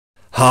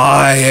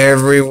Hi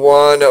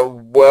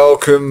everyone,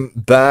 welcome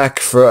back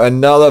for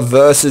another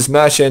versus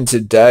match, and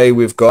today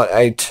we've got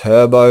a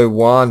Turbo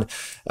 1.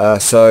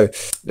 So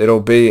it'll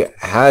be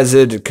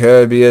Hazard,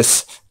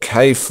 Kerbeus,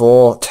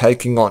 K4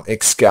 taking on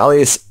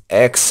Excalius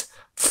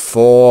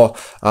X4.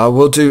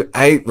 We'll do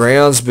 8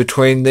 rounds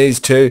between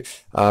these two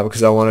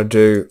because I want to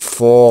do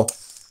 4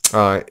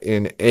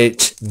 in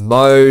each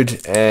mode,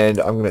 and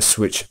I'm going to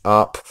switch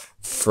up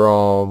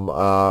from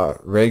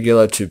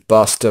regular to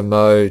Buster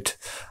mode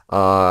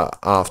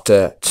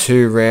after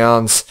 2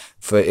 rounds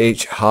for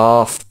each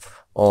half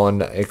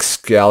on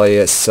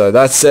Excalius. So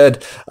that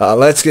said,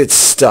 let's get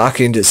stuck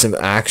into some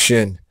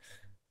action.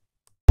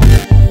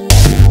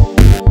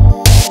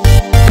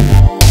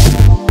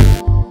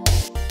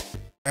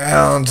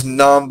 Round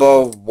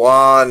number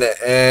 1,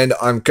 and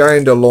I'm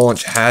going to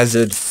launch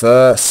Hazard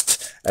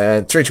first.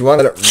 And 3, 2, 1,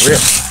 let it rip.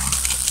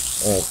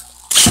 There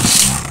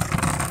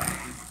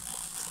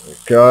we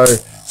go,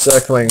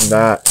 circling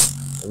that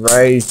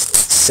raised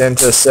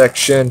center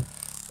section,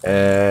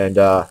 and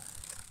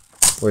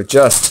we're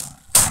just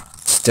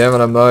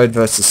stamina mode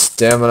versus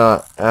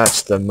stamina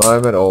at the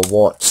moment, or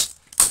what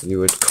you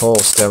would call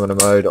stamina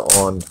mode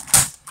on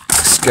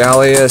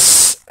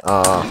Excalius,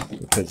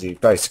 because he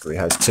basically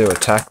has 2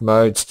 attack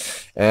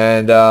modes,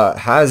 and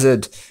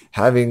Hazard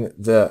having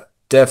the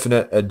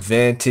definite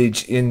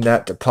advantage in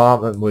that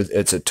department with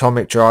its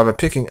atomic driver,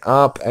 picking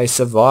up a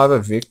survivor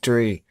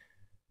victory.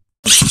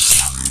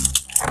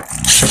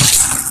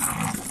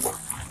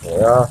 There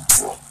we are,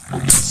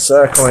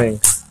 circling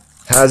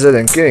Hazard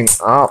and getting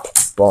up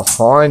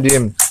behind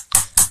him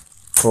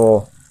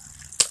for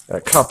a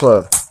couple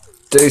of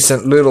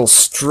decent little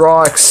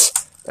strikes,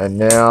 and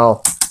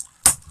now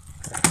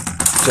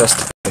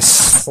just a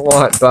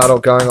slight battle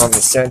going on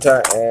the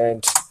center,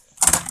 and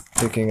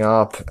picking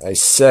up a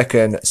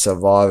second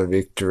survivor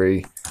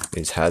victory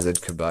is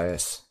Hazard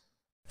Kerbeus.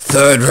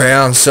 3rd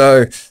round,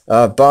 so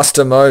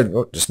Buster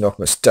mode, just knocked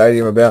my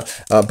stadium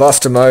about.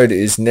 Buster mode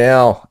is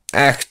now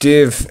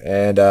active,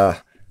 and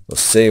we'll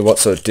see what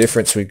sort of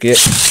difference we get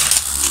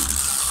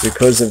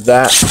because of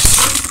that.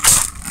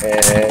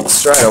 And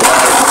straight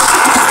away,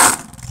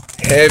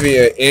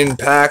 heavier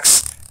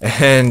impacts,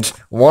 and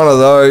one of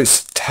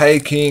those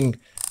taking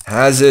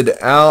Hazard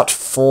out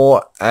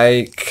for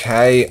a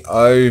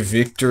KO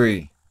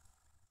victory.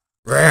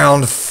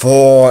 Round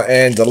 4,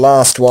 and the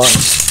last one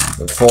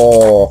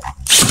before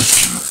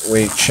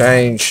we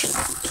change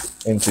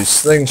into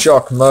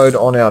Slingshock mode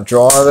on our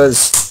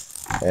drivers,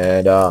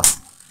 and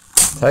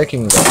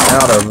taking the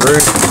outer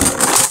route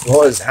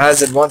was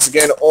Hazard once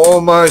again,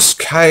 almost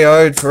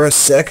KO'd for a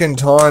second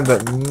time,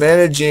 but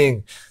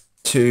managing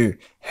to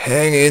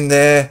hang in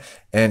there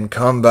and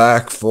come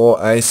back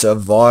for a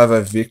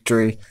survivor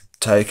victory,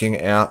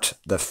 taking out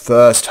the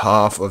first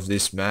half of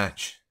this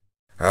match.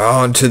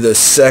 On to the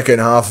second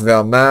half of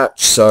our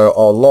match, so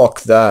I'll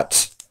lock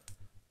that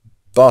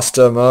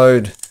Buster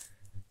mode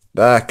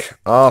back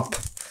up,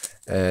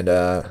 and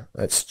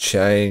let's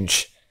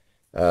change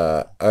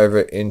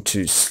over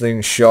into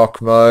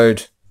Slingshock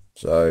mode.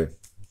 So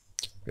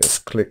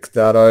just click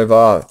that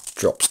over,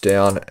 drops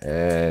down,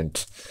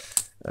 and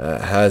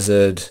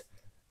Hazard,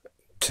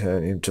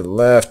 turn him to the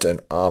left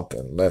and up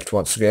and left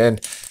once again.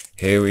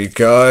 Here we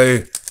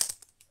go.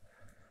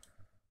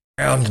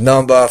 Round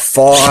number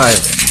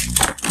 5.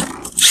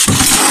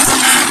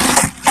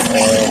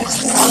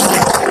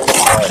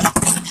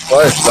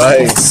 Both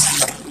bays.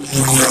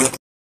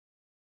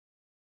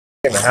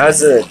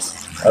 Hazard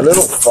a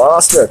little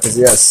faster because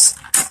he has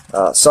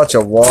such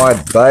a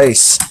wide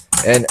base,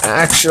 and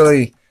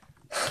actually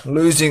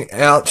losing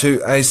out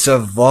to a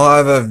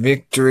survivor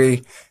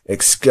victory.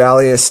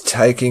 Excalius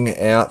taking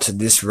out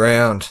this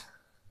round.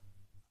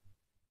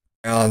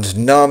 Round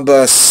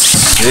number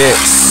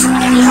 6.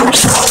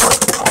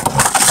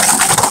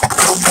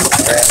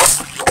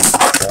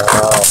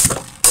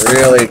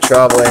 Really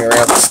traveling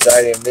around the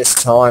stadium, this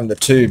time the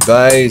 2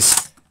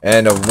 bays,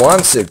 and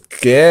once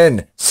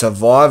again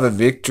survivor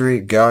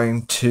victory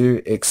going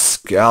to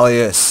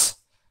Excalius.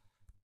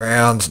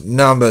 Round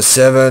number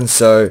 7,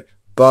 so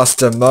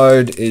Buster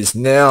mode is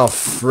now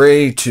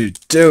free to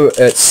do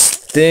its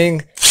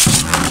thing.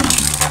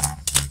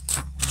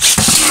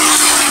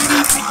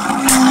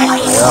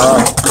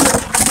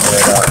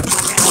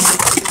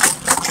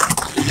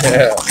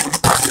 Yeah.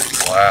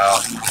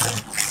 Wow.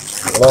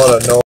 A lot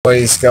of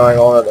noise going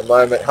on at the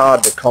moment,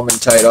 hard to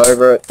commentate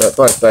over it, but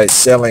both bays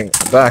selling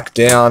back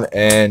down,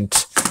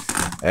 and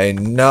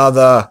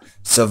another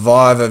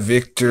survivor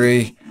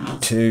victory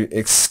to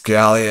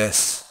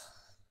Excalius.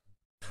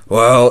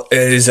 Well,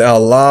 it is our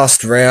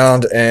last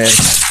round, and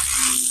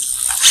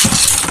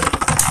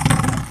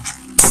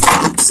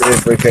see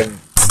if we can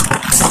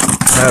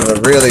have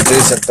a really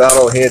decent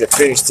battle here to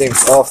finish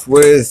things off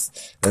with,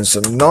 and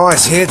some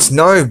nice hits,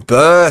 no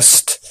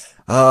burst,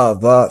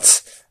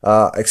 but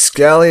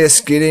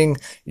Excalius getting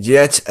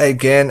yet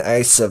again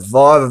a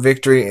survivor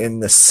victory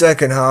in the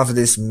second half of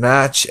this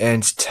match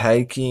and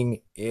taking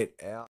it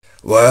out.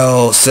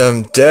 Well,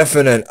 some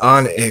definite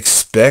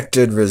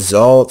unexpected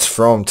results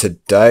from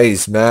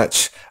today's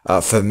match.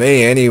 For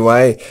me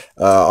anyway,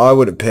 I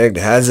would have pegged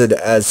Hazard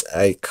as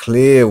a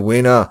clear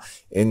winner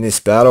in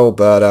this battle,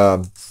 but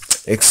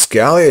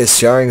Excalius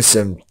showing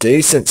some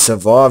decent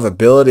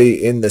survivability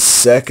in the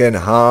second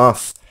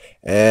half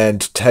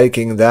and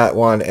taking that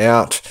one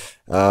out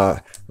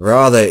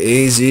rather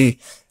easy.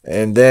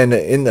 And then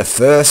in the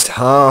first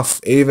half,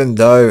 even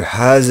though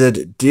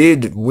Hazard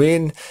did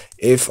win,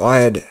 if I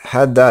had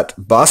had that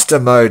Buster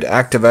mode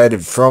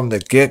activated from the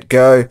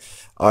get-go,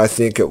 I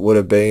think it would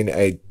have been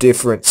a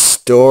different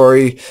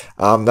story.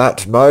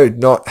 That mode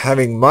not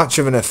having much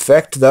of an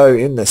effect though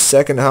in the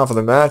second half of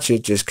the match.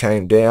 It just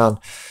came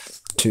down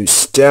to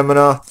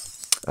stamina,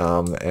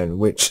 and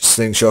which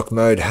Slingshock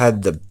mode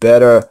had the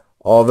better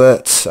of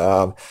it.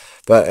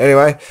 But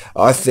anyway,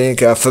 I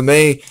think for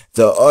me,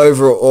 the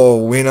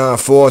overall winner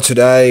for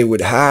today would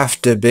have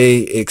to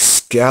be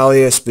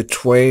Excalius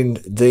between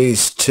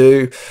these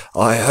two.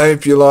 I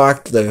hope you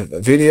liked the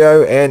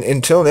video, and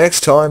until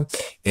next time,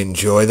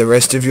 enjoy the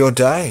rest of your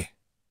day.